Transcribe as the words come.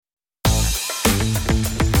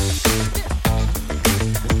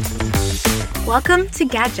Welcome to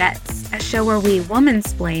Gadgettes, a show where we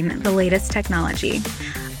womansplain the latest technology.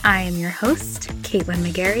 I am your host, Caitlin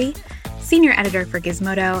McGarry, Senior Editor for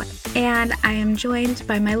Gizmodo, and I am joined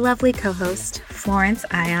by my lovely co-host, Florence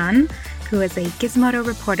Ion, who is a Gizmodo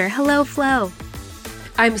reporter. Hello, Flo.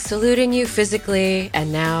 I'm saluting you physically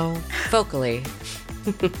and now vocally.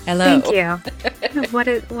 Hello. Thank you. What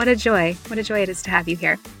a joy. What a joy it is to have you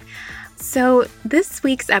here. So this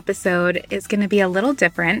week's episode is going to be a little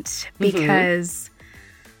different because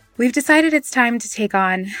we've decided it's time to take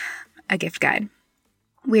on a gift guide.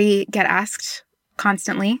 We get asked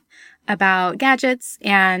constantly about gadgets,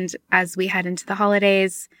 and as we head into the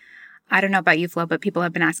holidays, I don't know about you, Flo, but people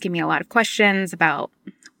have been asking me a lot of questions about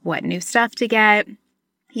what new stuff to get.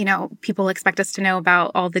 You know, people expect us to know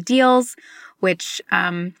about all the deals, which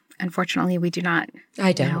unfortunately we do not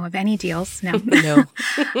know of any deals. No.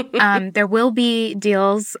 No. There will be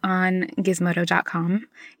deals on gizmodo.com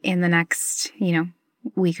in the next,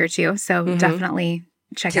 week or two. So definitely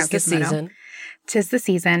check out Gizmodo. Tis the season. 'Tis the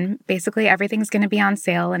season. Basically, everything's going to be on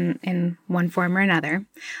sale in one form or another.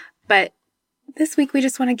 But this week, we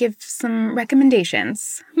just want to give some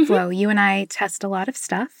recommendations. Flo, you and I test a lot of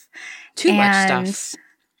stuff. Too much stuff.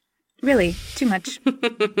 Really, too much.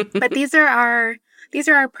 But these are our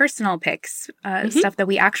personal picks, stuff that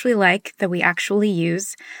we actually like, that we actually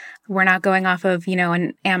use. We're not going off of,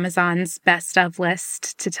 an Amazon's best of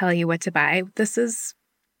list to tell you what to buy. This is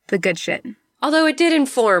the good shit. Although it did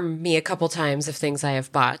inform me a couple times of things I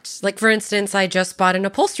have bought. Like, for instance, I just bought an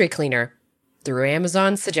upholstery cleaner through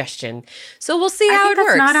Amazon's suggestion. So we'll see how it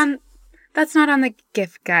works. That's not on the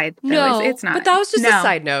gift guide, though. No, it's not. But that was just a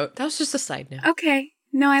side note. Okay.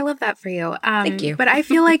 No, I love that for you. Thank you. But I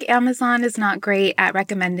feel like Amazon is not great at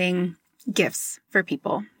recommending gifts for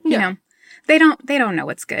people. No. You know, they don't know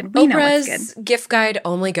what's good. We know what's Oprah's good. gift guide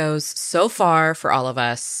only goes so far for all of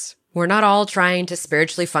us. We're not all trying to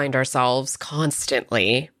spiritually find ourselves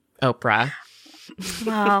constantly, Oprah.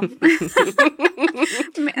 Well,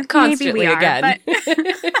 Constantly maybe we are, again.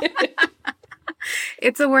 But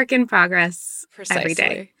it's a work in progress every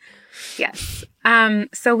day. Yes.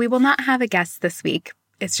 So we will not have a guest this week.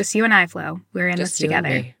 It's just you and I, Flo. We're in this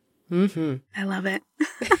together. I love it.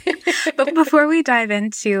 But before we dive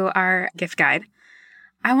into our gift guide,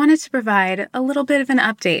 I wanted to provide a little bit of an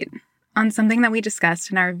update on something that we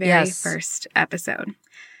discussed in our very first episode.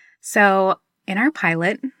 So in our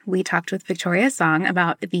pilot, we talked with Victoria Song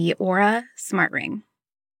about the Aura Smart Ring.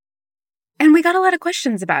 And we got a lot of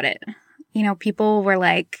questions about it. People were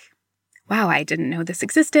like, wow, I didn't know this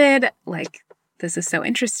existed. Like, this is so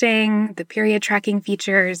interesting. The period tracking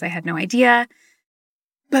features, I had no idea.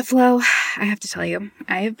 But Flo, I have to tell you,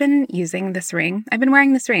 I have been using this ring. I've been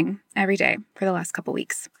wearing this ring every day for the last couple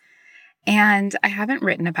weeks. And I haven't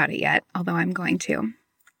written about it yet, although I'm going to.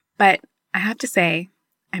 But I have to say,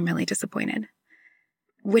 I'm really disappointed.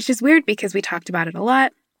 Which is weird because we talked about it a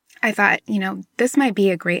lot. I thought, this might be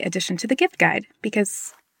a great addition to the gift guide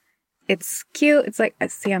because it's cute. It's like,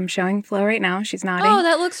 see, I'm showing Flo right now. She's nodding. Oh,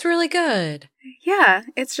 that looks really good. Yeah.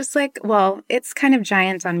 It's just like, well, it's kind of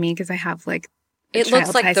giant on me because I have it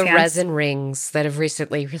looks like the hands. resin rings that have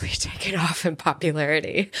recently really taken off in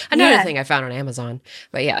popularity. Another thing I found on Amazon,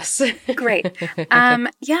 but yes. Great.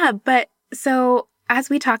 But so as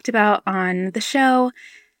we talked about on the show,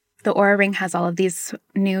 the Aura Ring has all of these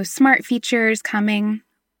new smart features coming,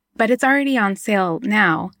 but it's already on sale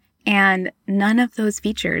now. And none of those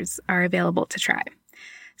features are available to try.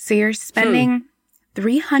 So you're spending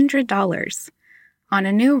 $300 on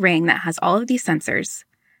a new ring that has all of these sensors.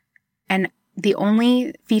 And the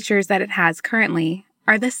only features that it has currently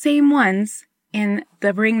are the same ones in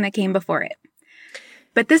the ring that came before it.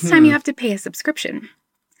 But this time you have to pay a subscription.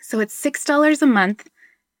 So it's $6 a month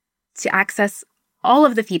to access all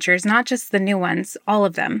of the features, not just the new ones, all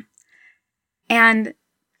of them. And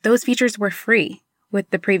those features were free with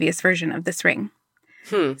the previous version of this ring.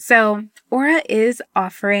 So Aura is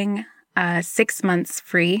offering 6 months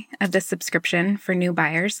free of the subscription for new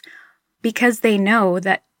buyers because they know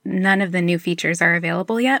that none of the new features are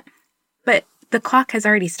available yet. But the clock has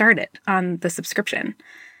already started on the subscription.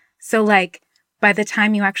 So by the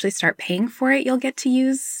time you actually start paying for it, you'll get to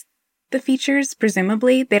use the features,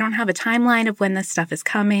 presumably. They don't have a timeline of when this stuff is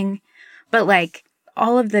coming. But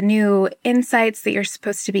all of the new insights that you're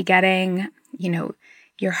supposed to be getting,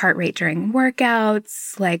 your heart rate during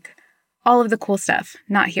workouts, all of the cool stuff,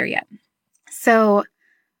 not here yet. So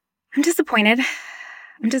I'm disappointed.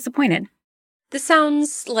 This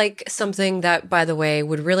sounds like something that, by the way,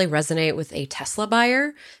 would really resonate with a Tesla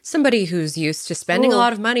buyer, somebody who's used to spending a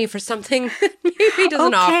lot of money for something that maybe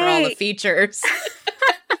doesn't offer all the features.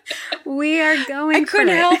 We are going I couldn't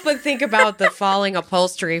for it. help but think about the falling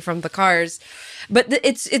upholstery from the cars. But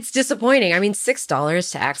it's disappointing. I mean,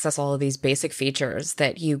 $6 to access all of these basic features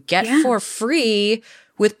that you get for free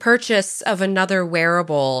with purchase of another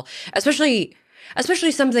wearable, especially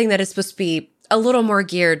something that is supposed to be a little more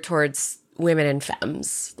geared towards women and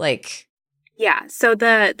femmes. Like, yeah. So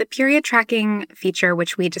the period tracking feature,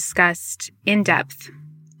 which we discussed in depth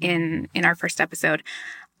in our first episode,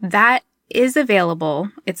 that is available.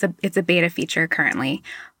 It's a beta feature currently.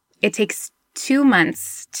 It takes 2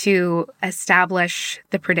 months to establish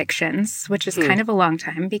the predictions, which is kind of a long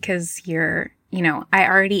time because I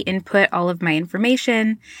already input all of my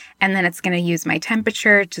information, and then it's going to use my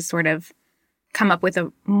temperature to sort of come up with a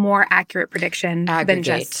more accurate prediction than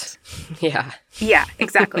just... Yeah. Yeah,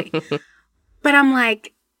 exactly. But I'm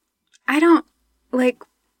like, I don't, like,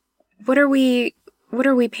 what are we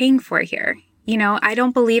paying for here? I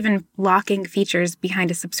don't believe in locking features behind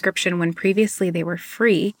a subscription when previously they were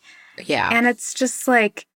free. Yeah. And it's just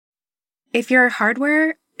like, if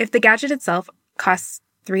the gadget itself costs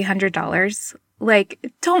 $300,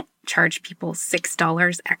 like, don't charge people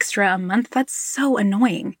 $6 extra a month. That's so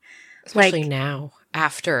annoying. Especially now,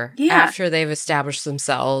 after they've established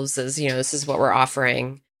themselves as, this is what we're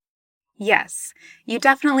offering. Yes. You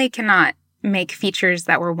definitely cannot make features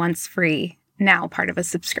that were once free now part of a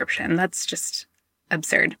subscription. That's just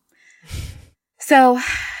absurd. So,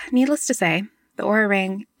 needless to say, the Oura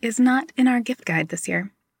Ring is not in our gift guide this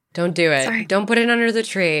year. Don't do it. Sorry. Don't put it under the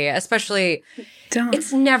tree, especially... Don't.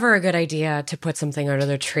 It's never a good idea to put something under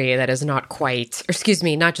the tree that is not quite... Or excuse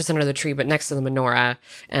me, not just under the tree, but next to the menorah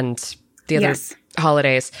and the other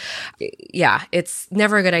holidays. Yeah, it's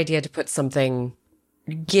never a good idea to put something...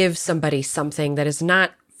 Give somebody something that is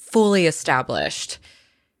not fully established,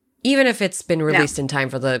 even if it's been released in time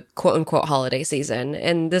for the quote-unquote holiday season.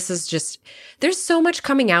 And this is just... There's so much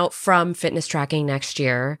coming out from fitness tracking next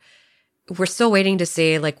year. We're still waiting to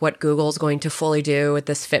see, like, what Google's going to fully do with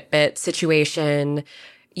this Fitbit situation.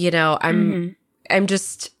 I'm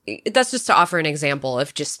just... That's just to offer an example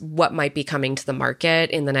of just what might be coming to the market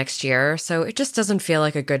in the next year. So it just doesn't feel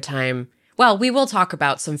like a good time. Well, we will talk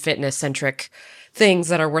about some fitness-centric things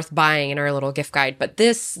that are worth buying in our little gift guide. But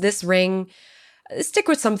this ring, stick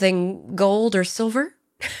with something gold or silver.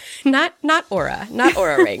 not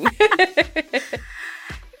Oura Ring.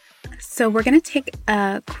 So we're going to take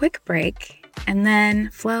a quick break, and then,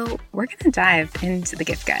 Flo, we're going to dive into the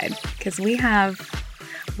gift guide because we have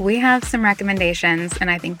some recommendations,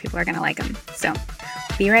 and I think people are going to like them. So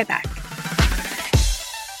be right back.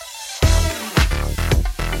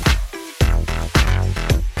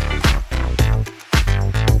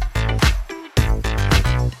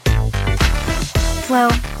 Flo,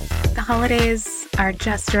 the holidays are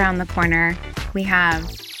just around the corner. We have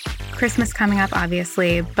Christmas coming up,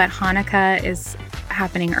 obviously, but Hanukkah is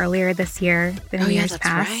happening earlier this year than years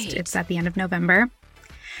past. Right. It's at the end of November.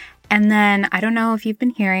 And then I don't know if you've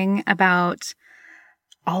been hearing about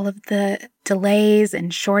all of the delays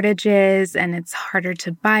and shortages, and it's harder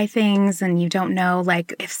to buy things, and you don't know,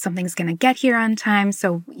 like, if something's going to get here on time.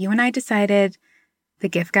 So you and I decided the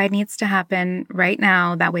gift guide needs to happen right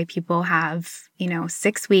now. That way people have,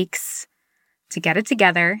 6 weeks to get it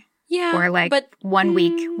together. Yeah. Or but 1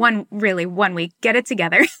 week, 1 week, get it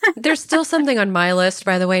together. There's still something on my list,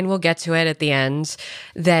 by the way, and we'll get to it at the end,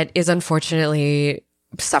 that is unfortunately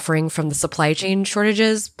suffering from the supply chain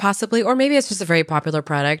shortages, possibly, or maybe it's just a very popular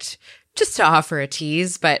product, just to offer a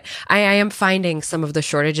tease. But I am finding some of the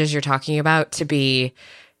shortages you're talking about to be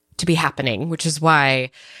happening, which is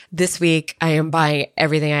why this week I am buying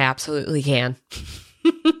everything I absolutely can.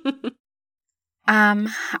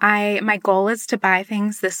 My goal is to buy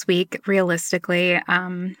things this week. Realistically,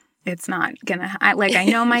 it's not gonna, I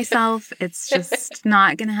know myself, it's just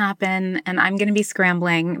not gonna happen, and I'm gonna be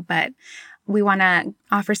scrambling, but we want to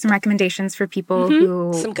offer some recommendations for people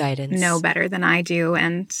who some guidance, know better than I do,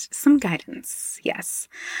 and some guidance. Yes.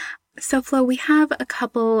 So, Flo, we have a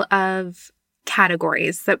couple of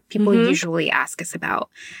categories that people usually ask us about.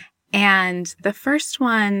 And the first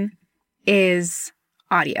one is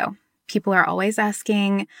audio. People are always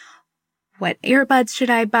asking, what earbuds should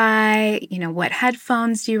I buy? What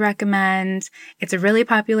headphones do you recommend? It's a really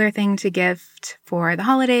popular thing to gift for the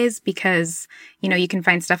holidays because, you can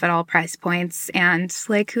find stuff at all price points. And,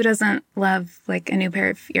 who doesn't love, a new pair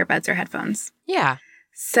of earbuds or headphones? Yeah.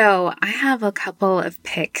 So I have a couple of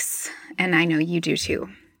picks, and I know you do too.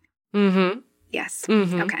 Mm-hmm. Yes.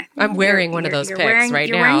 Mm-hmm. Okay. I'm wearing one of those picks right now.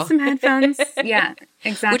 You're wearing some headphones. Yeah,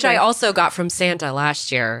 exactly. Which I also got from Santa last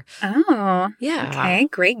year. Oh. Yeah. Okay.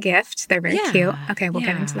 Great gift. They're very cute. Okay. We'll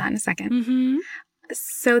get into that in a second. Mm-hmm.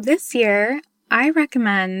 So this year, I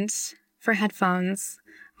recommend for headphones.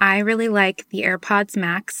 I really like the AirPods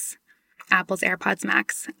Max, Apple's AirPods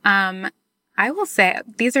Max. I will say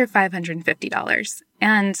these are $550.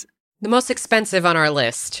 And the most expensive on our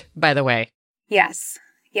list, by the way. Yes.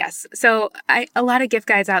 So a lot of gift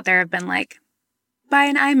guides out there have been like, buy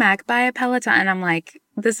an iMac, buy a Peloton. And I'm like,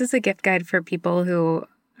 this is a gift guide for people who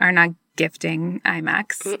are not gifting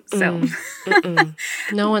iMacs. So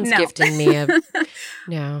no one's gifting me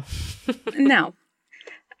no. No.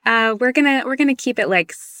 We're gonna keep it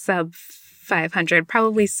like sub 500,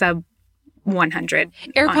 probably sub 100.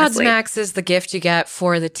 AirPods honestly. Max is the gift you get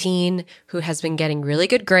for the teen who has been getting really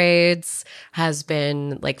good grades, has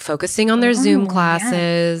been like focusing on their Zoom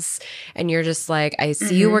classes, and you're just like, I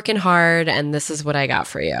see you working hard, and this is what I got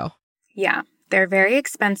for you. Yeah, they're very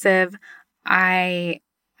expensive. I've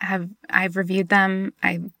reviewed them.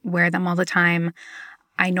 I wear them all the time.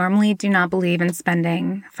 I normally do not believe in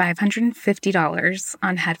spending $550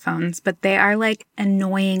 on headphones, but they are like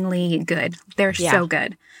annoyingly good. They're so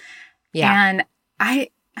good. Yeah. And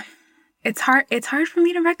it's hard for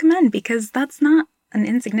me to recommend because that's not an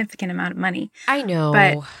insignificant amount of money. I know.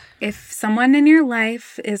 But if someone in your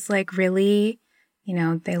life is like really,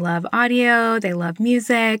 they love audio, they love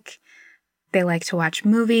music, they like to watch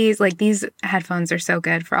movies, like these headphones are so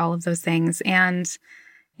good for all of those things. And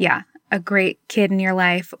yeah, a great kid in your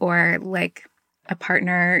life or like a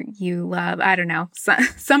partner you love, I don't know,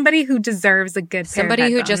 somebody who deserves a good pair of headphones.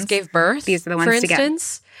 Somebody who just gave birth, these are the ones for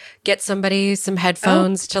instance, get somebody some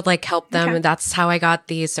headphones to like help them. Okay. And that's how I got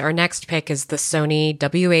these. Our next pick is the Sony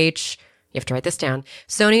WH, you have to write this down,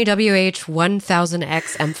 Sony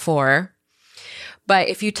WH-1000X M4. But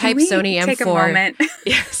if you type Sony M4. Take a moment.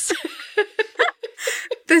 Yes.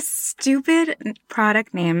 The stupid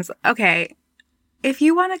product names. Okay. If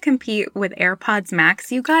you want to compete with AirPods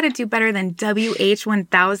Max, you got to do better than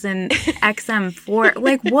WH-1000 XM4.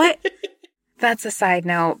 Like, what? That's a side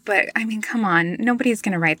note, but I mean, come on. Nobody's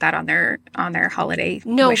going to write that on their holiday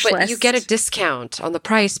wish list. You get a discount on the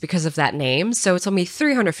price because of that name, so it's only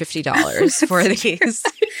 $350 for these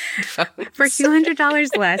phones. For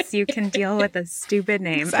 $200 less, you can deal with a stupid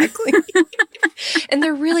name. Exactly. And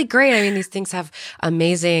they're really great. I mean, these things have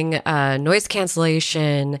amazing noise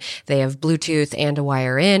cancellation. They have Bluetooth and a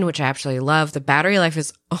wire in, which I absolutely love. The battery life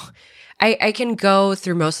is... I can go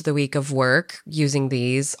through most of the week of work using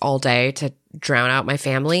these all day to drown out my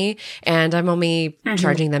family. And I'm only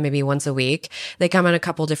charging them maybe once a week. They come in a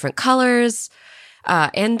couple different colors.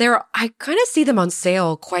 And I kind of see them on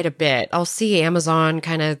sale quite a bit. I'll see Amazon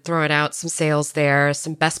kind of throwing out some sales there,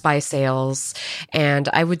 some Best Buy sales. And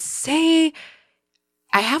I would say,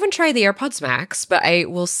 I haven't tried the AirPods Max, but I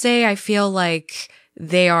will say I feel like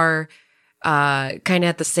they are kind of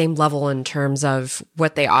at the same level in terms of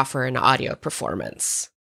what they offer in audio performance.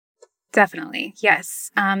 Definitely. Yes.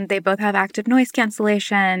 They both have active noise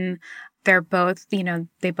cancellation. They're both,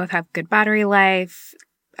 they both have good battery life.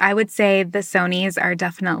 I would say the Sonys are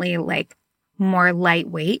definitely like more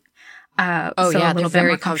lightweight. So they're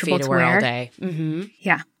very comfy to wear all day. Mm-hmm.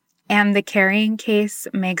 Yeah. And the carrying case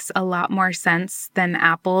makes a lot more sense than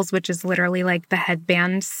Apple's, which is literally like the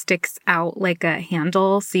headband sticks out like a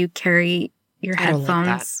handle. So you carry your headphones. I don't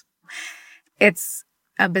like that. It's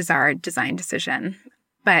a bizarre design decision.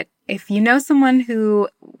 But if you know someone who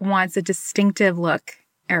wants a distinctive look,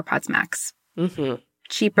 AirPods Max.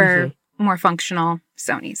 Cheaper, more functional,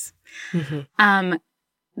 Sonys.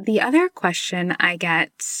 The other question I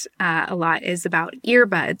get a lot is about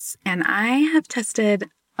earbuds. And I have tested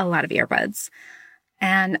a lot of earbuds.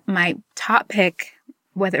 And my top pick,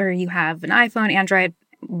 whether you have an iPhone, Android,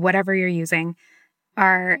 whatever you're using,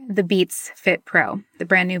 are the Beats Fit Pro, the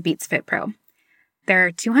brand new Beats Fit Pro.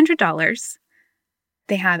 They're $200.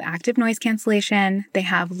 They have active noise cancellation. They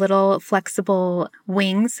have little flexible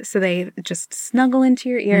wings, so they just snuggle into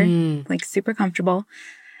your ear, like super comfortable.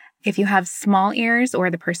 If you have small ears or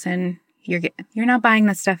the person, you're not buying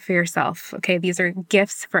this stuff for yourself, okay? These are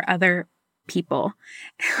gifts for other people.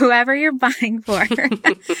 Whoever you're buying for,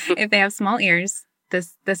 if they have small ears,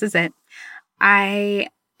 this is it. I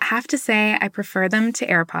have to say I prefer them to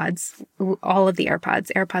AirPods, all of the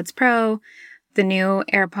AirPods, AirPods Pro, the new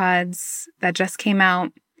AirPods that just came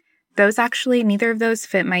out. Those actually, neither of those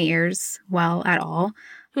fit my ears well at all.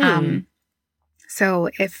 So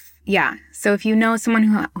if you know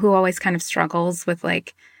someone who always kind of struggles with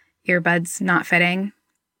like earbuds not fitting,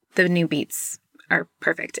 the new Beats are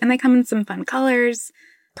perfect. And they come in some fun colors.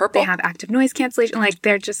 Purple. They have active noise cancellation. Like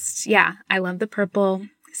they're just, I love the purple.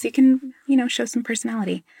 So you can, show some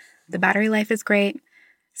personality. The battery life is great.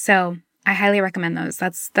 So I highly recommend those.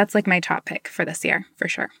 That's like my top pick for this year, for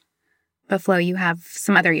sure. But Flo, you have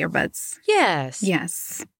some other earbuds. Yes.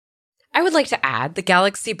 Yes. I would like to add the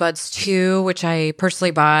Galaxy Buds 2, which I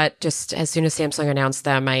personally bought just as soon as Samsung announced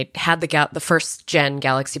them. I had the first gen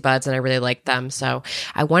Galaxy Buds and I really liked them. So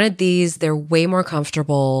I wanted these. They're way more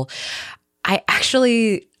comfortable. I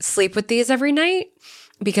actually sleep with these every night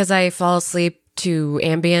because I fall asleep to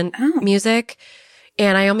ambient music,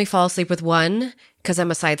 and I only fall asleep with one because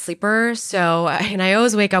I'm a side sleeper. So, and I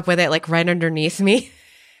always wake up with it like right underneath me.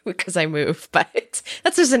 Because I move, but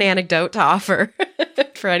that's just an anecdote to offer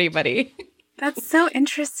for anybody. That's so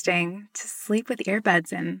interesting to sleep with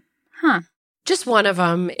earbuds in. Huh. Just one of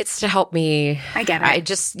them. It's to help me. I get it. I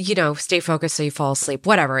just, stay focused so you fall asleep.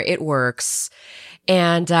 Whatever. It works.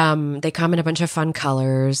 And they come in a bunch of fun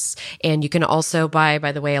colors. And you can also buy,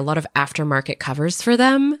 by the way, a lot of aftermarket covers for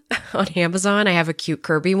them on Amazon. I have a cute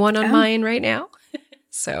Kirby one on mine right now.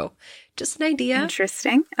 So just an idea.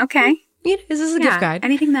 Interesting. Okay. This is a gift guide.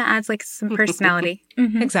 Anything that adds like some personality.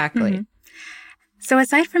 Mm-hmm. Exactly. Mm-hmm. So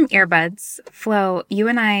aside from earbuds, Flo, you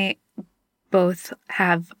and I both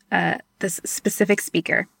have this specific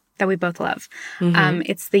speaker that we both love. Mm-hmm.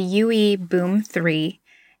 It's the UE Boom 3.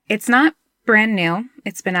 It's not brand new.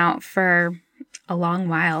 It's been out for a long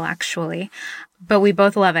while, actually. But we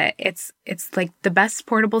both love it. It's like the best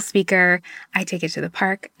portable speaker. I take it to the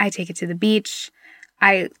park. I take it to the beach.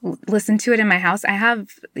 I listen to it in my house. I have,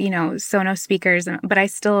 Sonos speakers, but I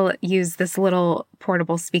still use this little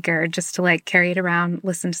portable speaker just to like carry it around,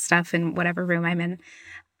 listen to stuff in whatever room I'm in.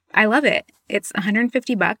 I love it. It's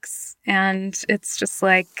 $150 and it's just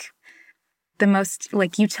like the most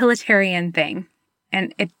like utilitarian thing.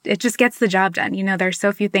 And it just gets the job done. There's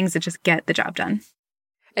so few things that just get the job done.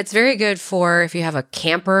 It's very good for if you have a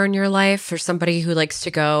camper in your life or somebody who likes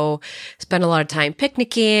to go spend a lot of time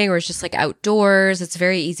picnicking or is just like outdoors. It's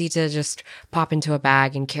very easy to just pop into a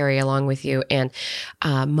bag and carry along with you. And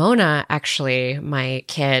Mona, actually, my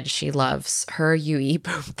kid, she loves her UE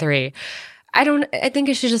Boom 3. I think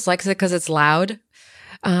she just likes it because it's loud.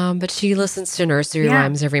 But she listens to nursery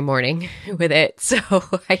rhymes every morning with it. So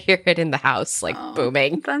I hear it in the house, like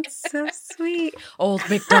booming. That's so sweet. Old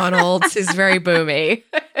McDonald's is very boomy.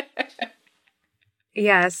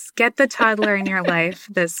 Yes. Get the toddler in your life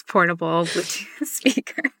this portable Bluetooth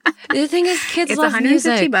speaker. The thing is, kids love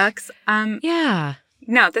music. It's $150. Yeah.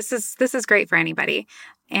 No, this is great for anybody.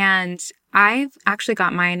 And I've actually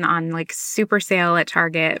got mine on like super sale at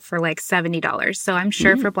Target for like $70. So I'm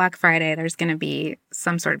sure for Black Friday, there's going to be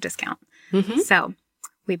some sort of discount. Mm-hmm. So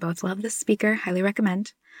we both love this speaker. Highly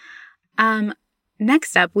recommend.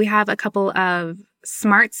 Next up, we have a couple of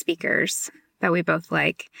smart speakers that we both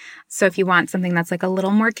like. So if you want something that's like a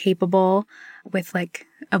little more capable with like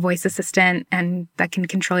a voice assistant and that can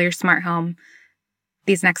control your smart home,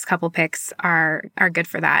 these next couple picks are good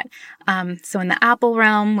for that. So in the Apple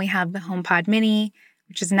realm, we have the HomePod Mini,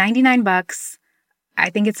 which is $99. I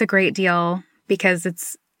think it's a great deal because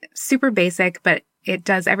it's super basic, but it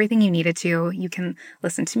does everything you need it to. You can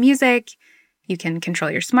listen to music. You can control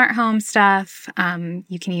your smart home stuff.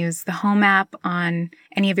 You can use the Home app on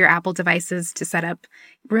any of your Apple devices to set up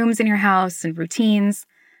rooms in your house and routines.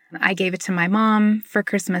 I gave it to my mom for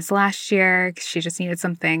Christmas last year because she just needed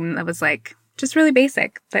something that was like just really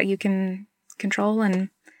basic that you can control and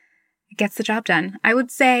it gets the job done. I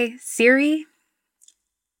would say Siri,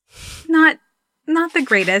 not the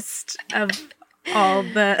greatest of all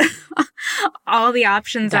the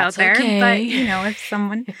options That's out there, okay. but if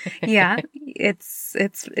someone,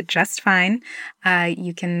 it's just fine.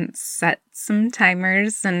 You can set some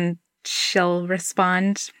timers and she'll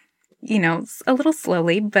respond, a little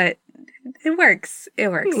slowly, but it works. It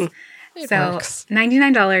works. It so works.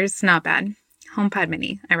 $99, not bad. HomePod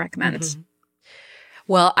Mini, I recommend. Mm-hmm.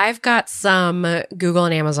 Well, I've got some Google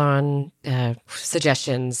and Amazon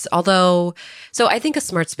suggestions. So I think a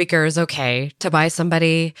smart speaker is okay to buy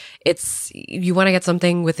somebody. You want to get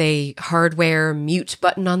something with a hardware mute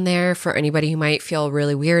button on there for anybody who might feel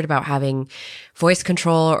really weird about having voice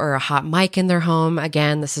control or a hot mic in their home.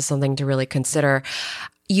 Again, this is something to really consider.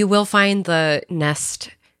 You will find the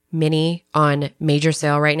Nest Mini on major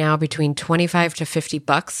sale right now between $25 to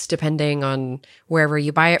 $50, depending on wherever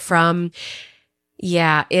you buy it from.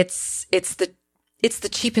 Yeah, it's the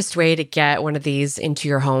cheapest way to get one of these into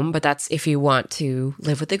your home, but that's if you want to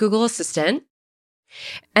live with the Google Assistant.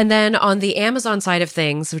 And then on the Amazon side of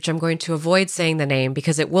things, which I'm going to avoid saying the name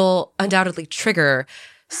because it will undoubtedly trigger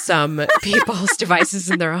some people's devices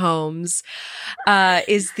in their homes,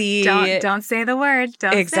 is the... Don't say the word.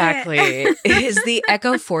 Don't exactly. Say it. Is the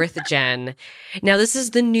Echo 4th Gen. Now, this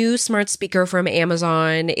is the new smart speaker from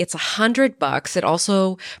Amazon. It's $100. It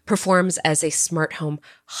also performs as a smart home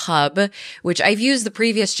hub, which I've used the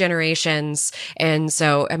previous generations. And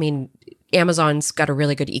so, Amazon's got a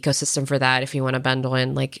really good ecosystem for that if you want to bundle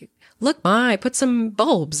in, like, look, Ma, I put some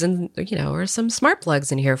bulbs and, or some smart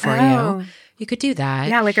plugs in here for you. You could do that.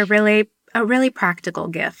 Yeah, like a really practical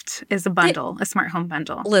gift is a bundle, a smart home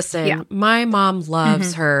bundle. Listen, my mom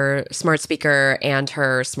loves her smart speaker and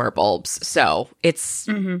her smart bulbs. So it's,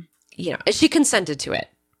 she consented to it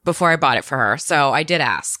before I bought it for her. So I did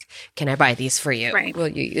ask, can I buy these for you? Right. Will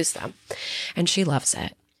you use them? And she loves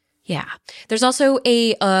it. Yeah. There's also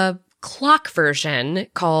a clock version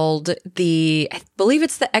called I believe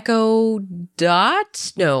it's the Echo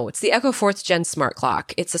Dot. No, it's the Echo 4th Gen Smart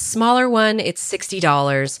Clock. It's a smaller one. It's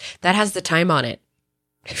 $60. That has the time on it.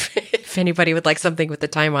 If anybody would like something with the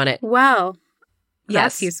time on it. Wow. Yes.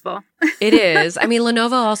 That's useful. It is. I mean,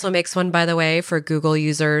 Lenovo also makes one, by the way, for Google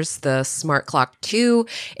users, the Smart Clock 2.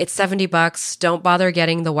 It's $70. Don't bother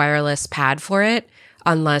getting the wireless pad for it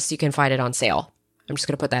unless you can find it on sale. I'm just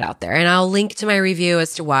going to put that out there. And I'll link to my review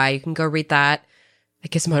as to why. You can go read that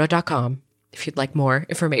at gizmodo.com if you'd like more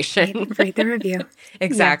information. Read the review.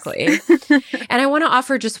 Exactly. And I want to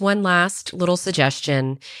offer just one last little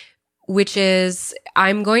suggestion, which is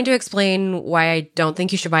I'm going to explain why I don't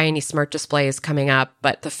think you should buy any smart displays coming up,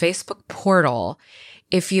 but the Facebook portal,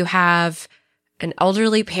 if you have an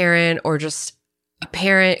elderly parent or just a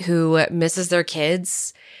parent who misses their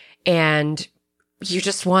kids and you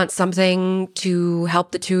just want something to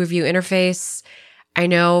help the two of you interface. I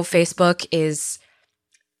know Facebook is,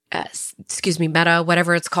 Meta,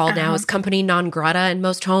 whatever it's called now, is company non grata in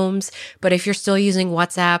most homes. But if you're still using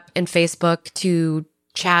WhatsApp and Facebook to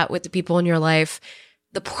chat with the people in your life,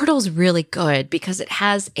 the portal's really good because it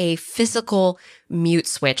has a physical mute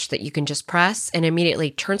switch that you can just press and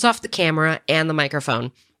immediately turns off the camera and the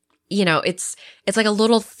microphone. It's like a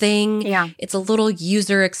little thing. Yeah. It's a little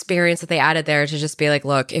user experience that they added there to just be like,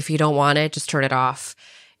 look, if you don't want it, just turn it off.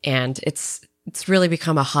 And it's really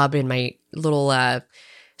become a hub in my little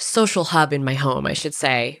social hub in my home, I should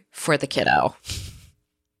say, for the kiddo.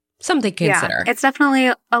 Something to consider. Yeah, it's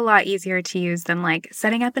definitely a lot easier to use than like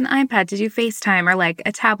setting up an iPad to do FaceTime or like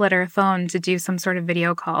a tablet or a phone to do some sort of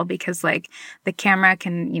video call because like the camera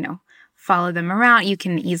can, follow them around. You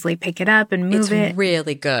can easily pick it up and move it. It's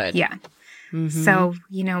really good. Yeah. So,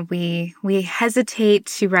 we hesitate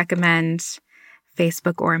to recommend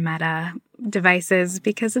Facebook or Meta devices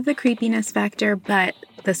because of the creepiness factor, but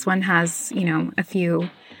this one has, a few,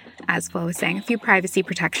 as Flo was saying, a few privacy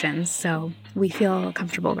protections. So we feel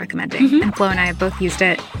comfortable recommending. And Flo and I have both used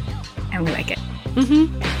it and we like it.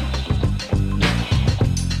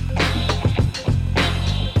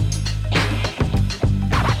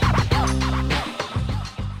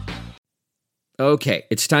 Okay,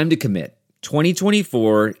 it's time to commit.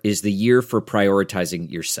 2024 is the year for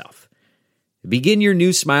prioritizing yourself. Begin your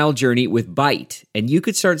new smile journey with Byte, and you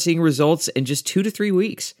could start seeing results in just 2 to 3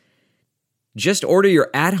 weeks. Just order your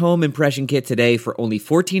at-home impression kit today for only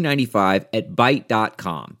 $14.95 at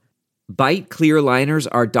Byte.com. Byte clear liners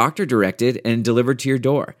are doctor-directed and delivered to your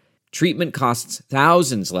door. Treatment costs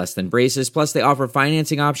thousands less than braces, plus they offer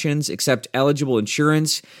financing options, accept eligible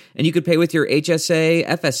insurance, and you could pay with your HSA,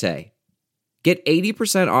 FSA. Get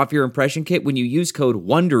 80% off your impression kit when you use code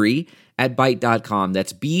WONDERY at Byte.com.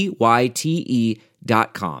 That's BYTE.com.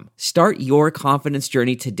 Start your confidence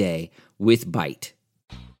journey today with Byte.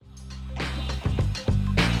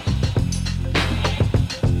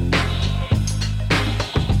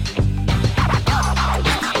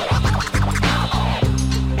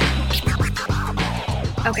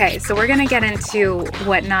 Okay, so we're going to get into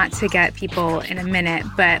what not to get people in a minute,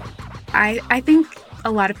 but I think a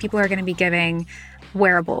lot of people are going to be giving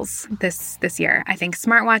wearables this year. I think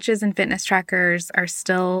smartwatches and fitness trackers are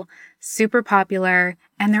still super popular,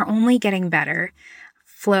 and they're only getting better.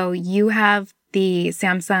 Flo, you have the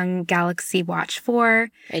Samsung Galaxy Watch 4.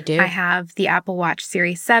 I do. I have the Apple Watch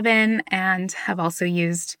Series 7 and have also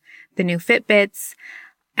used the new Fitbits,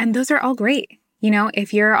 and those are all great.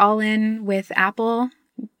 If you're all in with Apple,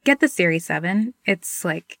 get the Series 7. It's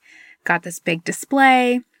like got this big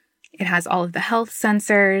display. It has all of the health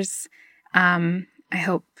sensors. I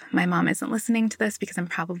hope my mom isn't listening to this because I'm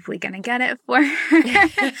probably going to get it for her.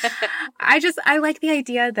 I like the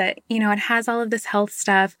idea that, it has all of this health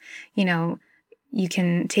stuff. You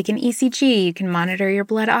can take an ECG, you can monitor your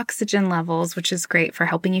blood oxygen levels, which is great for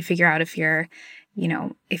helping you figure out if you're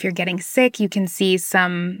getting sick. You can see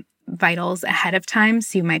some vitals ahead of time,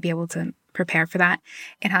 so you might be able to prepare for that.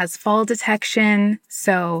 It has fall detection.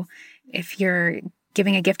 So if you're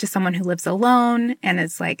giving a gift to someone who lives alone and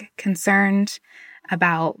is like concerned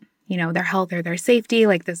about, their health or their safety,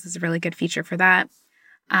 like this is a really good feature for that.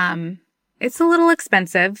 it's a little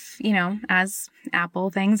expensive, as Apple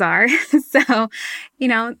things are. So,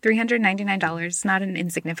 $399, not an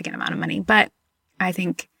insignificant amount of money, but I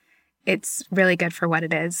think it's really good for what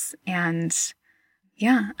it is. And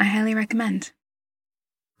yeah, I highly recommend.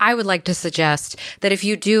 I would like to suggest that if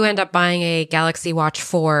you do end up buying a Galaxy Watch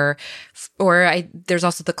 4, there's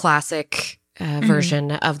also the classic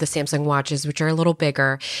version of the Samsung watches, which are a little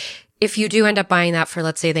bigger. If you do end up buying that for,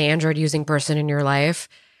 let's say, the Android using person in your life,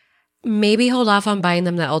 maybe hold off on buying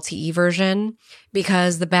them the LTE version,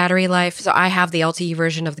 because the battery life, so I have the LTE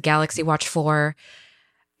version of the Galaxy Watch 4,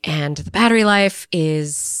 and the battery life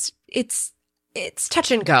it's touch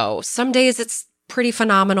and go. Some days it's pretty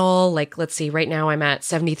phenomenal. Like, let's see, right now I'm at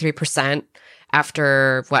 73%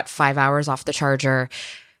 after 5 hours off the charger.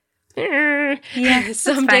 Yeah,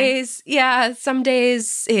 some days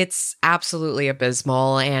it's absolutely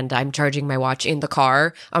abysmal, and I'm charging my watch in the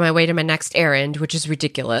car on my way to my next errand, which is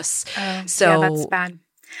ridiculous. So yeah, that's bad.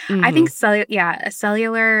 I think a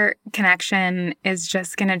cellular connection is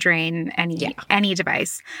just going to drain any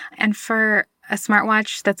device. And for a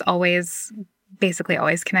smartwatch that's basically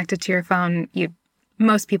always connected to your phone,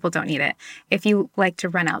 most people don't need it. If you like to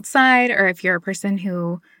run outside, or if you're a person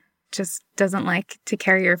who just doesn't like to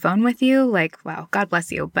carry your phone with you, wow, God bless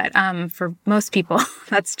you. But for most people,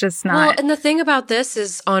 that's just not. Well, and the thing about this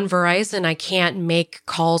is, on Verizon, I can't make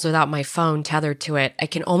calls without my phone tethered to it. I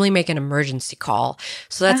can only make an emergency call.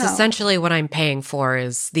 So that's essentially what I'm paying for,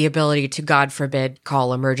 is the ability to, God forbid,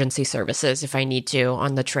 call emergency services if I need to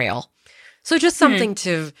on the trail. So just something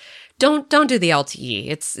to, don't do the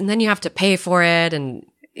LTE. And then you have to pay for it, and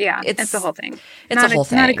yeah, it's a whole thing. It's a whole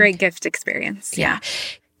thing. Not a great gift experience. Yeah.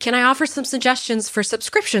 Can I offer some suggestions for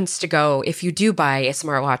subscriptions to go if you do buy a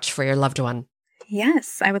smartwatch for your loved one?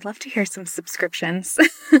 Yes, I would love to hear some subscriptions.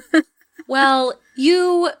 Well,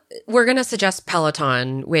 we're going to suggest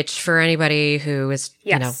Peloton, which for anybody who is,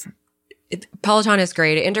 Peloton is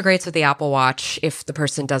great. It integrates with the Apple Watch if the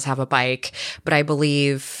person does have a bike. But I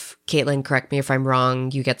believe, Caitlin, correct me if I'm wrong,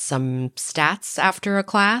 you get some stats after a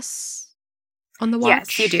class on the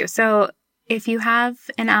watch? Yes, you do. So if you have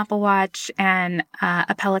an Apple Watch and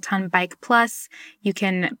a Peloton Bike Plus, you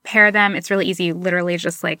can pair them. It's really easy. You literally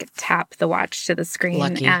just tap the watch to the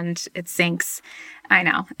screen and it syncs. I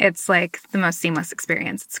know. It's the most seamless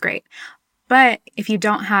experience. It's great. But if you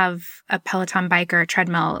don't have a Peloton bike or a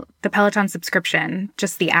treadmill, the Peloton subscription,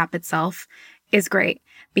 just the app itself, is great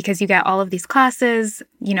because you get all of these classes,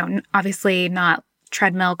 obviously not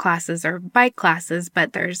treadmill classes or bike classes,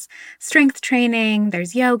 but there's strength training,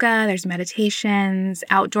 there's yoga, there's meditations,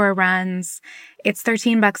 outdoor runs. It's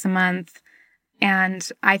 $13 a month. And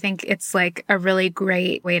I think it's a really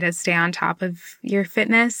great way to stay on top of your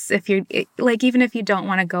fitness. If you're even if you don't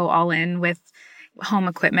want to go all in with home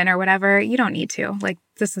equipment or whatever, you don't need to.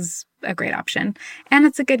 This is a great option. And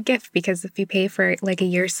it's a good gift because if you pay for a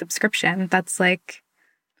year's subscription, that's I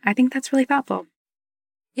think that's really thoughtful.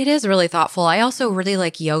 It is really thoughtful. I also really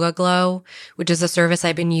like Yoga Glow, which is a service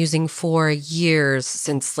I've been using for years,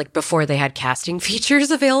 since before they had casting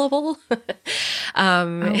features available.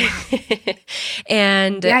 And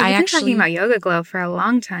I've been talking about Yoga Glow for a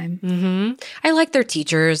long time. Mm-hmm. I like their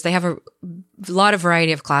teachers. They have a lot of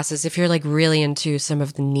variety of classes. If you're really into some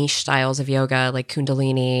of the niche styles of yoga, like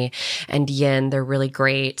Kundalini and Yin, they're really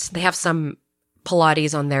great. They have some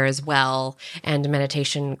Pilates on there as well, and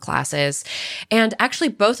meditation classes. And actually,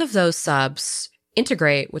 both of those subs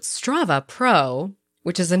integrate with Strava Pro,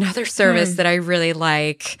 which is another service that I really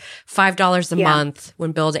like. $5 a month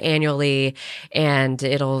when billed annually. And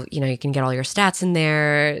it'll, you can get all your stats in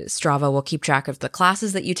there. Strava will keep track of the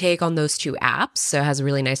classes that you take on those two apps. So it has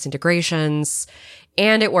really nice integrations.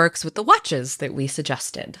 And it works with the watches that we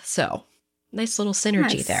suggested. So nice little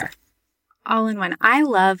synergy there. All in one. I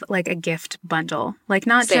love a gift bundle.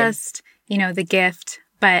 Not Same. just, the gift,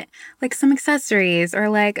 but some accessories or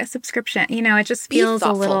a subscription. It just feels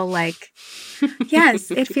a little yes,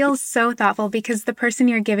 it feels so thoughtful because the person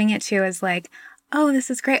you're giving it to is oh, this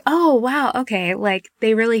is great. Oh, wow. Okay.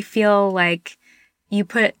 They really feel you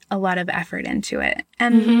put a lot of effort into it.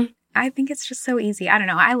 And I think it's just so easy. I don't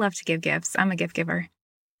know. I love to give gifts. I'm a gift giver.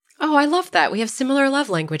 Oh, I love that. We have similar love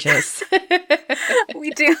languages. We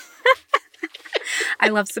do. I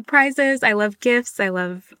love surprises. I love gifts. I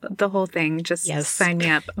love the whole thing. Just sign me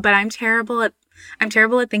up. But I'm terrible at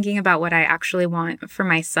thinking about what I actually want for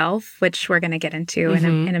myself, which we're going to get into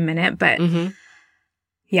in a minute. But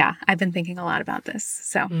yeah, I've been thinking a lot about this.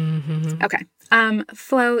 So, okay.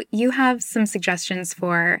 Flo, you have some suggestions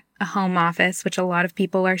for a home office, which a lot of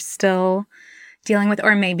people are still dealing with,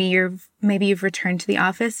 or maybe you've returned to the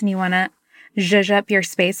office and you want to zhuzh up your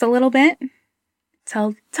space a little bit.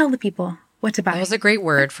 Tell the people. what to buy. That was a great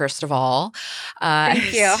word, first of all.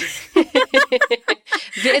 Thank you.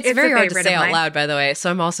 It's very hard to say out loud, by the way.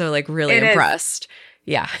 So I'm also like really impressed.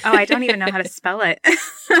 Yeah. Oh, I don't even know how to spell it,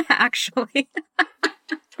 actually.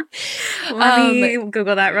 Let me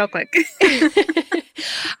Google that real quick.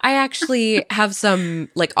 I actually have some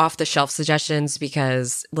like off the shelf suggestions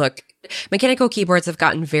because look, mechanical keyboards have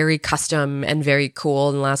gotten very custom and very cool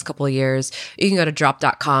in the last couple of years. You can go to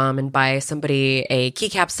drop.com and buy somebody a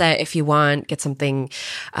keycap set if you want, get something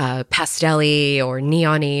pastel-y or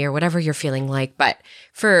neon-y or whatever you're feeling like. But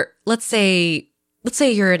for, let's say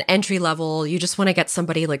you're an entry level, you just want to get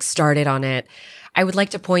somebody like started on it. I would like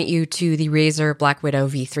to point you to the Razer Black Widow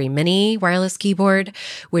V3 Mini wireless keyboard,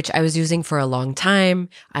 which I was using for a long time.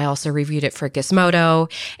 I also reviewed it for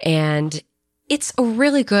Gizmodo, and it's a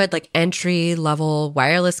really good like entry level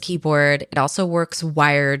wireless keyboard. It also works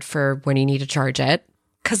wired for when you need to charge it,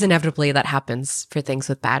 because inevitably that happens for things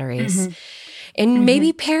with batteries. Mm-hmm. And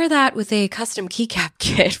maybe pair that with a custom keycap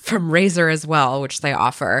kit from Razer as well, which they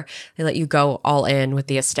offer. They let you go all in with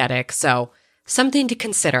the aesthetic. So something to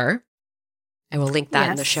consider. I will link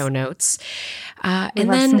that in the show notes. And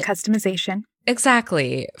then some customization.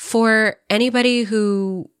 Exactly. For anybody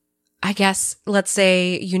who, I guess, let's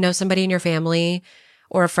say you know somebody in your family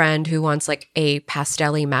or a friend who wants like a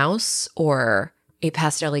pastel-y mouse or a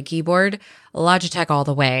pastel-y keyboard, Logitech all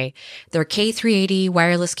the way. Their K380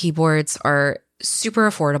 wireless keyboards are super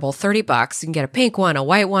affordable, $30. You can get a pink one, a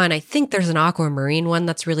white one. I think there's an aquamarine one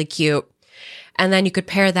that's really cute. And then you could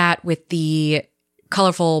pair that with the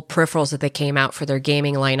colorful peripherals that they came out for their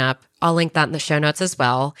gaming lineup. I'll link that in the show notes as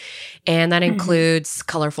well. And that includes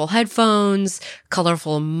colorful headphones,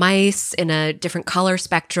 colorful mice in a different color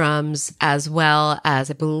spectrums, as well as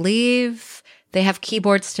I believe they have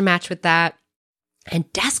keyboards to match with that, and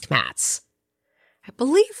desk mats. I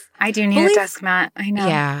believe. I do need a desk mat. I know.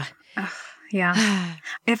 Yeah. Ugh, yeah.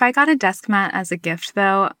 If I got a desk mat as a gift,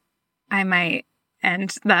 though, I might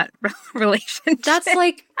end that relationship. That's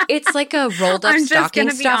like, it's like a rolled up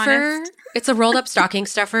stocking stuffer. It's a rolled up stocking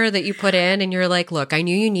stuffer that you put in and you're like, look, I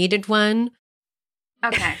knew you needed one.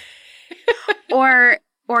 Okay. Or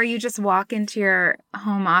you just walk into your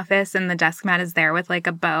home office and the desk mat is there with like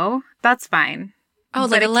a bow. That's fine. Oh,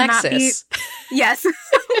 like Alexis. Yes.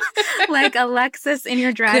 Like Alexis in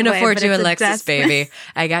your driveway. Couldn't afford you Alexis, baby.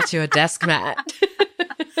 I got you a desk mat.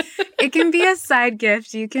 It can be a side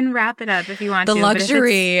gift. You can wrap it up if you want to. The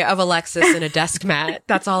luxury of Alexis in a desk mat.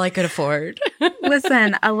 That's all I could afford.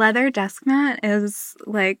 Listen, a leather desk mat is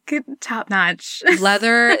like top notch.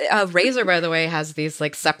 Leather. Razer, by the way, has these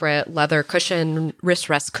like separate leather cushion, wrist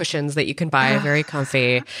rest cushions that you can buy. Very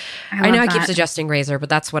comfy. I know I keep suggesting Razer, but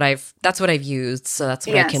that's what I've used. So that's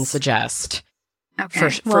what I can suggest. Okay.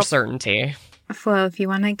 For certainty. Flo, if you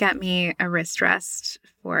want to get me a wrist rest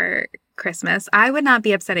for Christmas, I would not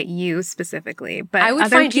be upset at you specifically, but I would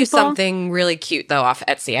other find people... you something really cute though off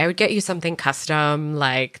Etsy. I would get you something custom.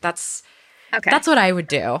 Like that's what I would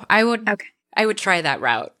do. I would try that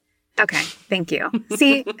route. Okay, thank you.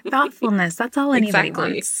 See, thoughtfulness. That's all anybody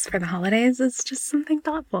wants for the holidays. Is just something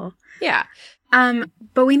thoughtful. Yeah.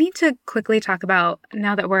 But we need to quickly talk about,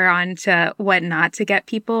 now that we're on to what not to get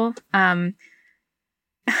people.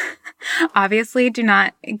 Obviously, do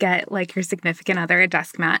not get like your significant other a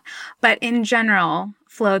desk mat. But in general,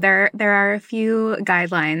 Flo, there are a few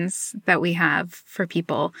guidelines that we have for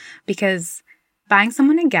people, because buying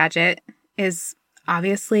someone a gadget is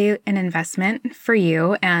obviously an investment for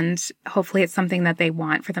you, and hopefully it's something that they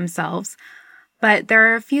want for themselves. But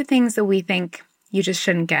there are a few things that we think you just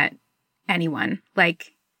shouldn't get anyone.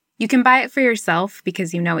 Like, you can buy it for yourself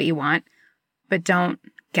because you know what you want, but don't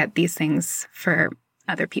get these things for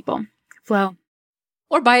other people. Flo?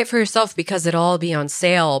 Or buy it for yourself because it'll all be on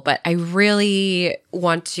sale. But I really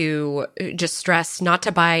want to just stress not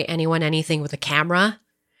to buy anyone anything with a camera.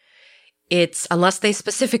 It's, unless they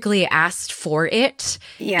specifically asked for it,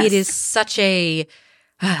 It is such a...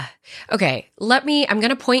 Okay, I'm going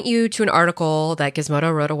to point you to an article that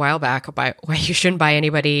Gizmodo wrote a while back about why you shouldn't buy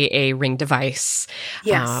anybody a Ring device.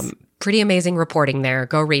 Yes. Pretty amazing reporting there.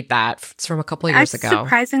 Go read that. It's from a couple of years ago. I've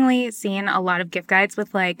surprisingly seen a lot of gift guides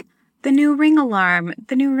with like the new Ring alarm,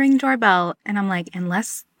 the new Ring doorbell. And I'm like,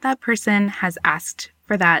 unless that person has asked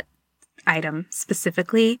for that item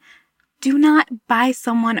specifically, do not buy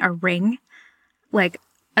someone a Ring, like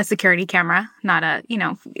a security camera, not a,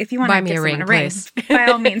 if you want to give someone a ring, by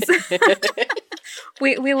all means.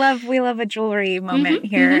 We love a jewelry moment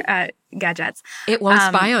here at Gadgettes. It won't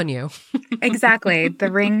spy on you. Exactly. The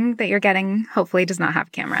ring that you're getting hopefully does not have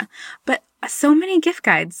a camera. But so many gift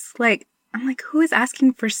guides. Like, I'm like, who is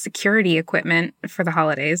asking for security equipment for the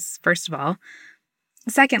holidays, first of all?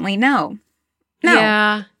 Secondly, no. No.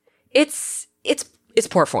 Yeah. It's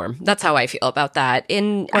poor form. That's how I feel about that.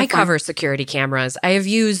 I cover security cameras. I have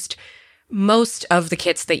used most of the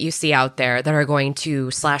kits that you see out there that are going to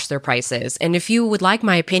slash their prices. And if you would like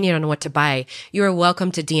my opinion on what to buy, you are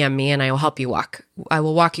welcome to DM me and I will help you I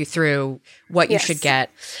will walk you through what you should get.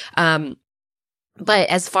 But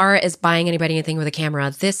as far as buying anything with a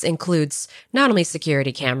camera, this includes not only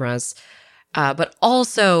security cameras, but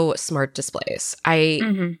also smart displays.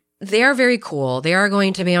 They are very cool. They are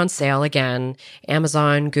going to be on sale again.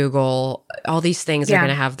 Amazon, Google, all these things are going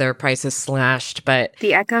to have their prices slashed. But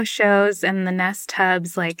the Echo Shows and the Nest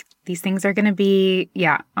Hubs, like these things are going to be,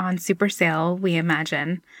 on super sale, we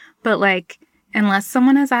imagine. But like, unless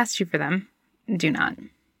someone has asked you for them, do not.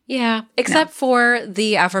 Yeah, except for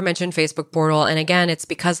the aforementioned Facebook portal. And again, it's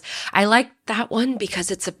because I like that one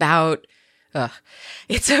because it's about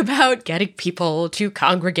getting people to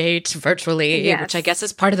congregate virtually, which I guess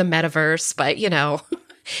is part of the metaverse. But,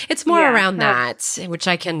 it's more around that, which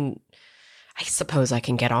I suppose I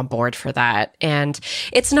can get on board for that. And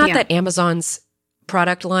it's not that Amazon's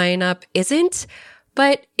product lineup isn't,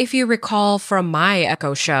 but if you recall from my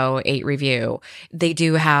Echo Show 8 review, they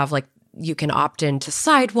do have like, you can opt into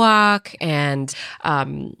Sidewalk and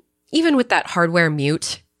even with that hardware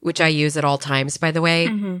mute, which I use at all times, by the way,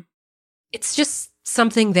 it's just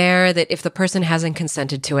something there that if the person hasn't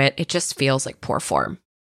consented to it, it just feels like poor form.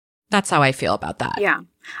 That's how I feel about that. Yeah.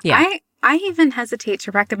 I even hesitate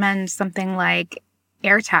to recommend something like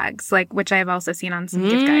AirTags, like which I've also seen on some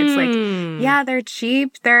gift guides. Like, they're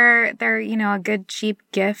cheap. They're a good cheap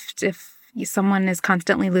gift if someone is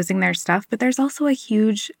constantly losing their stuff. But there's also a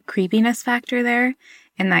huge creepiness factor there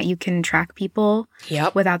in that you can track people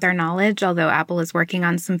without their knowledge, although Apple is working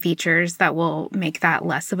on some features that will make that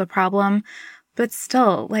less of a problem. But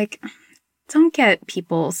still, like, don't get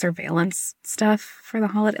people surveillance stuff for the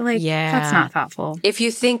holiday. Like, that's not thoughtful. If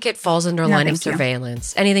you think it falls under a line of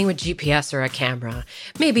surveillance, anything with GPS or a camera,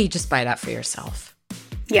 maybe just buy that for yourself.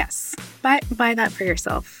 Yes. Buy that for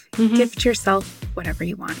yourself. Gift yourself whatever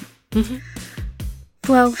you want.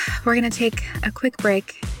 Flo, we're going to take a quick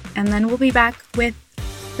break, and then we'll be back with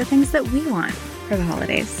the things that we want for the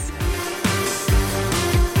holidays.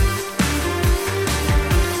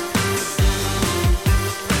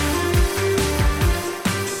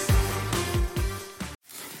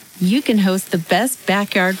 You can host the best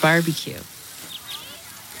backyard barbecue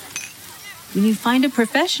when you find a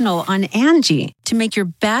professional on Angie to make your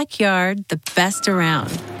backyard the best around.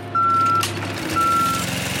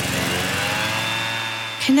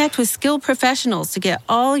 Connect with skilled professionals to get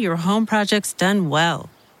all your home projects done well.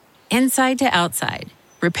 Inside to outside,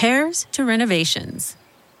 repairs to renovations.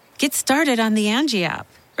 Get started on the Angie app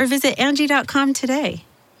or visit Angie.com today.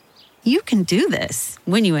 You can do this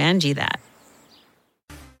when you Angie that.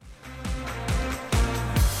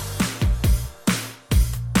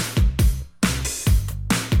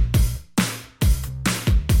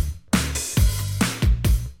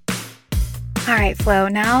 All right, Flo,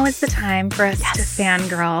 now is the time for us to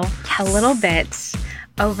fangirl a little bit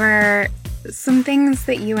over some things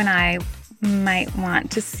that you and I might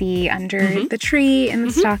want to see under the tree, in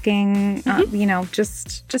the stocking,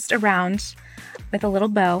 just around with a little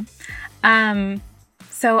bow.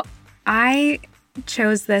 So I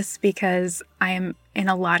chose this because I am in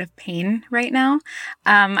a lot of pain right now.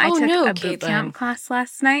 I took a boot camp class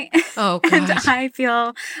last night. Oh, God. And I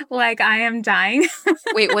feel like I am dying.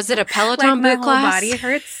 Wait, was it a Peloton boot class? My whole body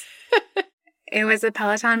hurts. It was a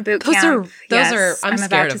Peloton boot camp. I'm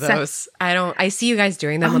scared of those. I see you guys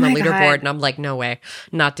doing them on the leaderboard, and I'm like, no way.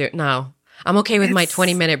 No. I'm okay with my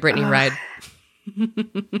 20-minute Brittany ride.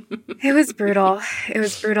 It was brutal. It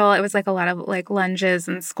was like a lot of like lunges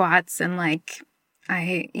and squats and like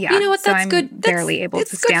You know what? That's good. Barely able to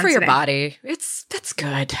stand. It's good for your today. body. That's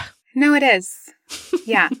good. No, it is.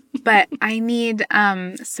 Yeah, but I need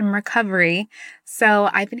some recovery. So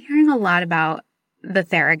I've been hearing a lot about the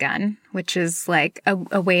Theragun, which is like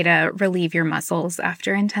a way to relieve your muscles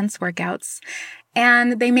after intense workouts.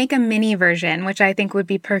 And they make a mini version, which I think would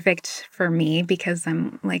be perfect for me because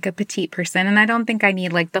I'm like a petite person and I don't think I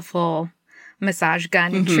need like the full massage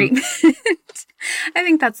gun treatment. I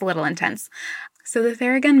think that's a little intense. So the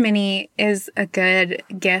Theragun Mini is a good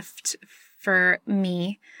gift for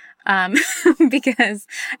me because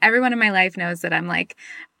everyone in my life knows that I'm like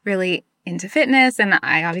really into fitness and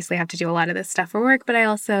I obviously have to do a lot of this stuff for work, but I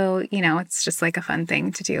also, it's just like a fun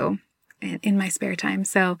thing to do in my spare time.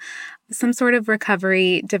 So some sort of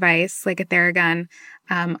recovery device like a Theragun.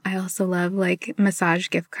 I also love like massage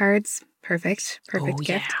gift cards. Perfect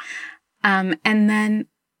gift. And then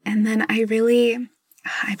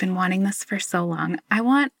I've been wanting this for so long. I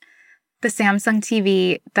want the Samsung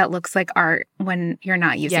TV that looks like art when you're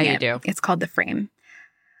not using it. Yeah, you do. It's called the Frame.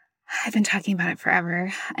 I've been talking about it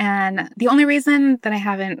forever. And the only reason that I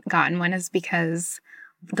haven't gotten one is because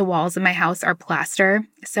the walls in my house are plaster.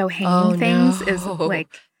 So hanging things is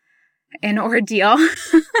like an ordeal.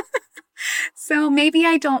 So maybe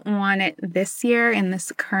I don't want it this year in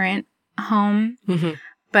this current home. Mm-hmm.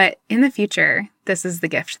 But in the future, this is the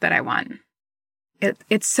gift that I want.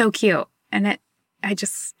 It's so cute. And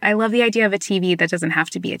I love the idea of a TV that doesn't have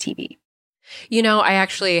to be a TV. You know, I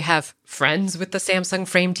actually have friends with the Samsung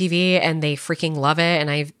Frame TV and they freaking love it. And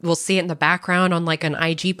I will see it in the background on like an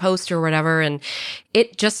IG post or whatever. And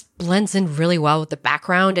it just blends in really well with the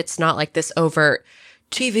background. It's not like this overt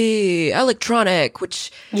TV, electronic,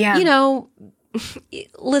 which, you know,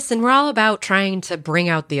 listen, we're all about trying to bring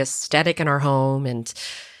out the aesthetic in our home. And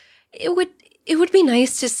it would be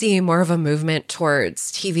nice to see more of a movement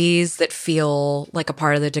towards TVs that feel like a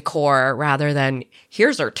part of the decor rather than,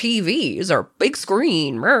 here's our TVs, our big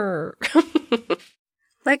screen.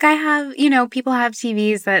 Like I have, people have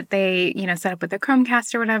TVs that they, set up with a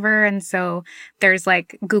Chromecast or whatever. And so there's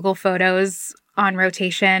like Google Photos on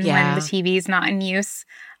rotation when the TV is not in use.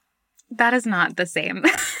 That is not the same.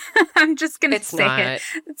 I'm just going to say it.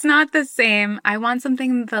 It's not the same. I want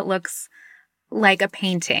something that looks like a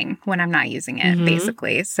painting when I'm not using it,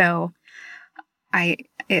 basically. So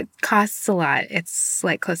it costs a lot. It's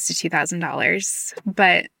like close to $2,000,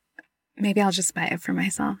 but maybe I'll just buy it for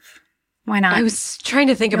myself. Why not? I was trying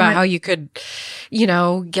to think about how you could,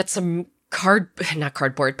 get some not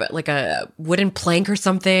cardboard, but like a wooden plank or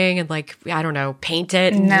something and like, I don't know, paint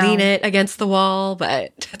it and lean it against the wall,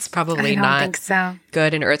 but that's probably not think so.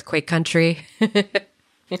 Good in earthquake country.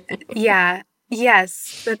 Yeah.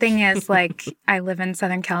 Yes. The thing is, like, I live in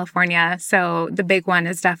Southern California, so the big one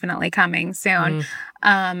is definitely coming soon.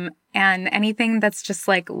 And anything that's just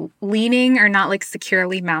like leaning or not like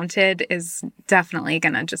securely mounted is definitely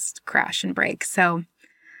going to just crash and break. So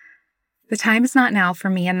the time is not now for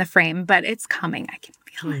me and the Frame, but it's coming. I can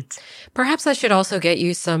feel it. Perhaps I should also get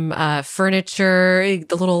you some furniture,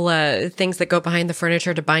 the little things that go behind the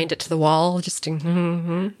furniture to bind it to the wall. Just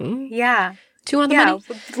yeah. Two on the money.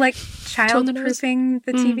 Like child-proofing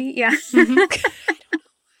the TV. Yeah.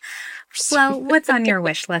 Well, what's on your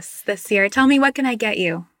wish list this year? Tell me, what can I get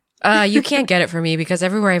you? You can't get it for me because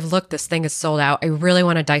everywhere I've looked, this thing is sold out. I really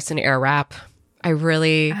want a Dyson Airwrap. I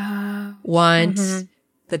really want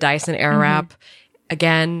the Dyson Airwrap.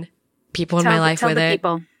 Again, people in my life with it.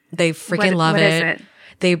 People. They freaking love it.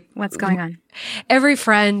 What's going on? Every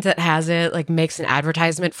friend that has it like makes an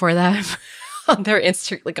advertisement for them. On their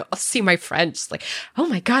Instagram, like I'll see my friend just like, oh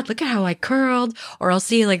my God, look at how I curled. Or I'll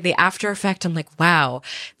see like the after effect. I'm like, wow,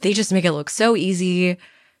 they just make it look so easy.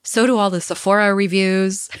 So do all the Sephora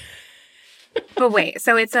reviews. But wait,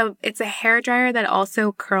 so it's a hairdryer that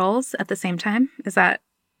also curls at the same time? Is that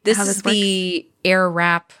this how is this works? The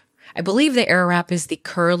Airwrap. I believe the Airwrap is the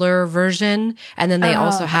curler version. And then they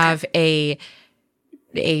also have a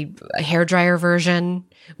hairdryer version,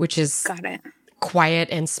 which is got it. Quiet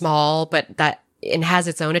and small, but that it has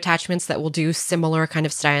its own attachments that will do similar kind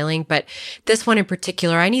of styling. But this one in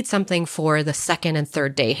particular, I need something for the second and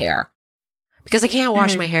third day hair because I can't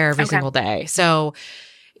wash my hair every single day. So,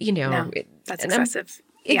 that's excessive.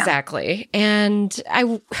 Exactly. And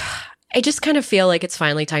I just kind of feel like it's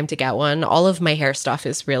finally time to get one. All of my hair stuff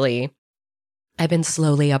is really, I've been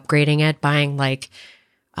slowly upgrading it, buying like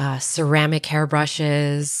ceramic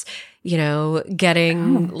hairbrushes,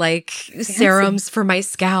 getting like fancy serums for my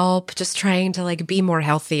scalp, just trying to like be more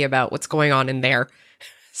healthy about what's going on in there.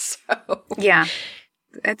 So yeah,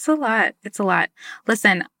 it's a lot. It's a lot.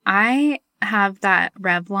 Listen, I have that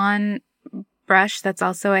Revlon brush that's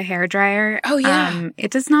also a hairdryer. Oh yeah. It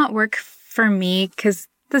does not work for me because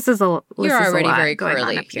you're already very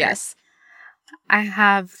curly. Yes. I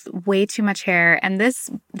have way too much hair, and this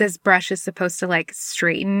brush is supposed to like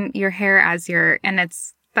straighten your hair and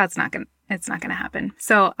it's not gonna happen.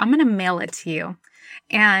 So I'm gonna mail it to you,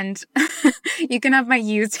 and you can have my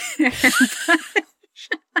used hair brush.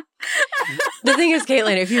 The thing is,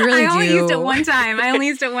 Caitlin, if you really I only used it one time.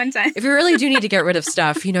 If you really do need to get rid of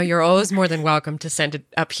stuff, you're always more than welcome to send it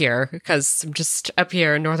up here because I'm just up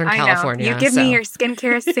here in Northern California. You give me your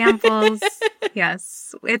skincare samples.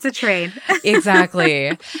 Yes, it's a trade.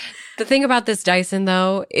 Exactly. The thing about this Dyson,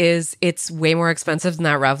 though, is it's way more expensive than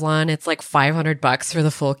that Revlon. It's like $500 for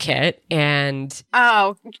the full kit. And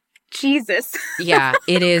oh, Jesus. Yeah,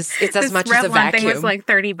 it is. It's as much as a vacuum. Thing was like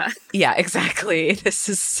 $30. Yeah, exactly.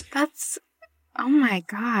 Oh my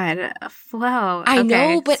God, Flo. I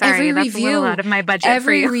know, but sorry, every that's review, a little out of my budget.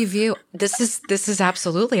 every review, this is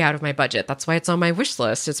absolutely out of my budget. That's why it's on my wish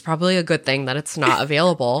list. It's probably a good thing that it's not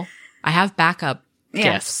available. I have backup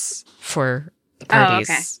gifts for the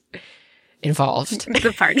parties involved.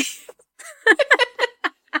 The party.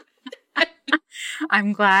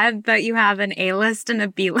 I'm glad that you have an A list and a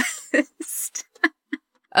B list.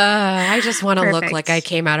 I just want to look like I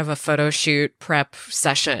came out of a photo shoot prep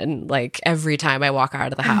session, like every time I walk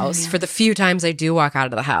out of the house, for the few times I do walk out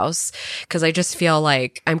of the house, because I just feel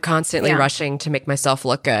like I'm constantly rushing to make myself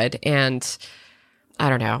look good. And I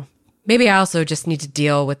don't know, maybe I also just need to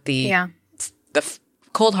deal with the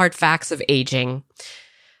cold hard facts of aging.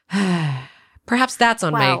 Perhaps that's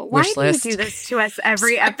on my wish list. Why do you do this to us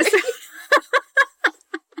every episode?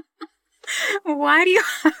 Why do you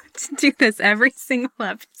have to do this every single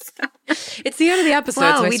episode? It's the end of the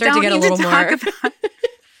episode, so I start to get a little more. I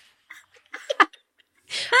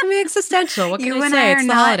mean, existential. What can I say? It's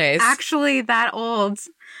the holidays. Actually, that old.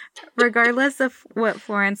 Regardless of what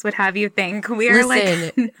Florence would have you think, we are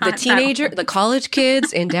the college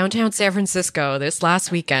kids in downtown San Francisco this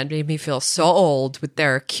last weekend made me feel so old with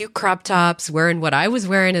their cute crop tops, wearing what I was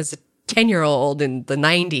wearing as a 10-year-old in the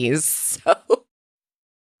 90s. So.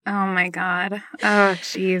 Oh my God. Oh,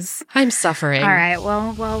 jeez. I'm suffering. All right.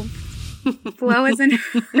 Well, Flo is in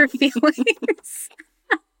her feelings.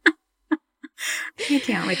 I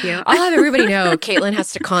can't with you. I'll have everybody know Caitlin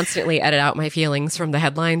has to constantly edit out my feelings from the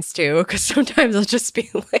headlines too, because sometimes I'll just be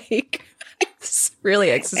like, it's really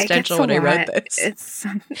existential when I wrote this.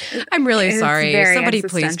 I'm really sorry. Somebody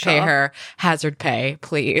please pay her hazard pay,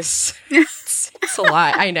 please. It's a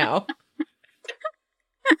lot. I know.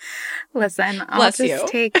 Listen, I'll just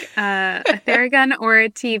take a Theragun or a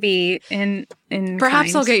TV in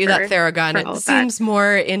Perhaps I'll get you that Theragun. It seems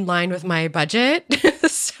more in line with my budget.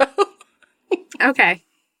 So okay.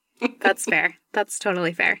 That's fair. That's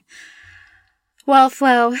totally fair. Well,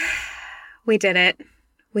 Flo, we did it.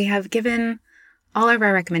 We have given all of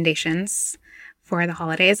our recommendations for the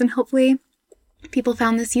holidays, and hopefully people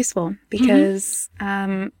found this useful because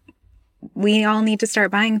we all need to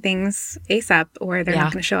start buying things ASAP or they're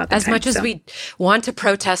not going to show up. As much as we want to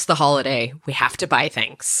protest the holiday, we have to buy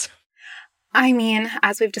things. I mean,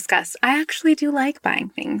 as we've discussed, I actually do like buying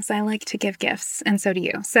things. I like to give gifts, and so do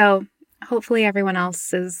you. So hopefully everyone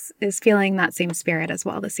else is feeling that same spirit as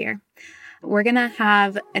well this year. We're going to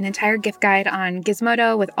have an entire gift guide on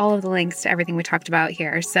Gizmodo with all of the links to everything we talked about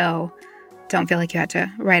here. So don't feel like you had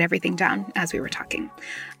to write everything down as we were talking.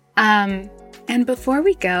 And before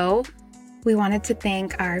we go, we wanted to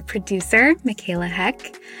thank our producer, Michaela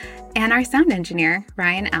Heck, and our sound engineer,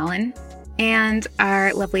 Ryan Allen, and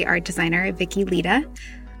our lovely art designer, Vicky Lita.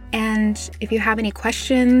 And if you have any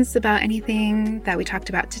questions about anything that we talked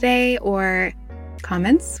about today or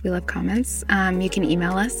comments, we love comments, you can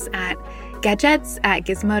email us at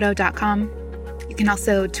gadgets@gizmodo.com. You can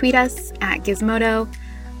also tweet us at Gizmodo.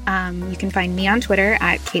 You can find me on Twitter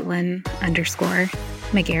at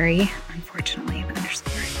Caitlin_McGarry, unfortunately, the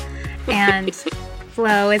underscore. And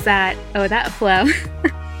Flo is at Flo.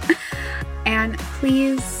 And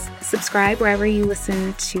please subscribe wherever you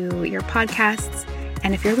listen to your podcasts.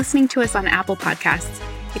 And if you're listening to us on Apple Podcasts,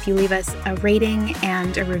 if you leave us a rating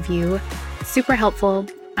and a review, super helpful.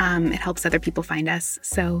 It helps other people find us.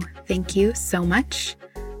 So thank you so much.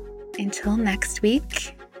 Until next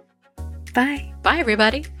week. Bye. Bye,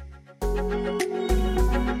 everybody.